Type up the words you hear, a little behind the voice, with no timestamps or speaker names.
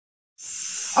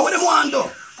What them want do?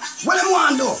 What them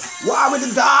want do? War with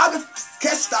the dog?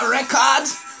 Kesta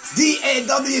Records?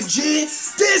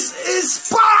 DAWG? This is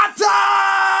Sparta!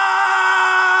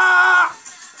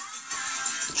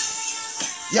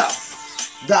 Yo,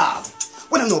 dog.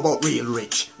 What them know about real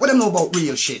rich? What them know about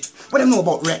real shit? What them know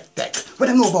about Rec Tech? What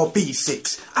them know about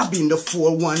B6? I've been the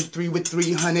 413 with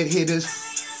 300 hitters.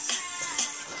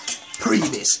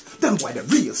 Pre-this, them boy the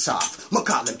real soft. Ma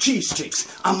call them cheese sticks.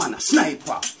 I'm on a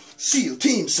sniper. SEAL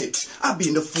Team 6. I've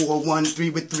been the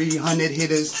 413 with 300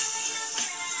 hitters.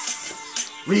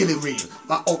 Really real.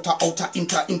 My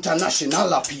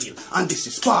international appeal. And this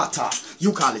is Sparta.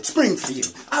 You call it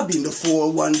Springfield. I've been the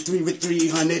 413 with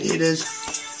 300 hitters.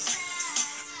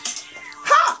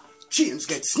 Chains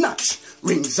get snatched,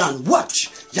 rings and watch.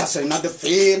 Yes, another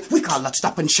fail. We call that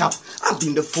stop and shop. I've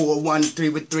been the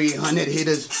 413 with 300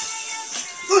 hitters.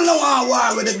 You know I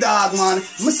war with the dog, man.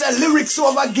 Me say lyrics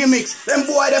over gimmicks. Them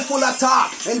boy they full of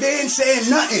talk and they ain't saying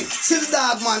nothing. See the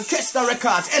dog, man. Kesta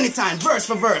Records anytime, verse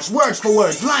for verse, words for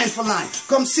words, line for line.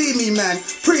 Come see me, man.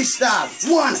 Freestyle.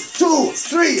 1, 2,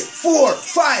 3, 4,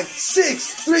 5,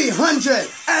 6, 300,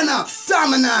 and a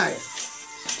dominate.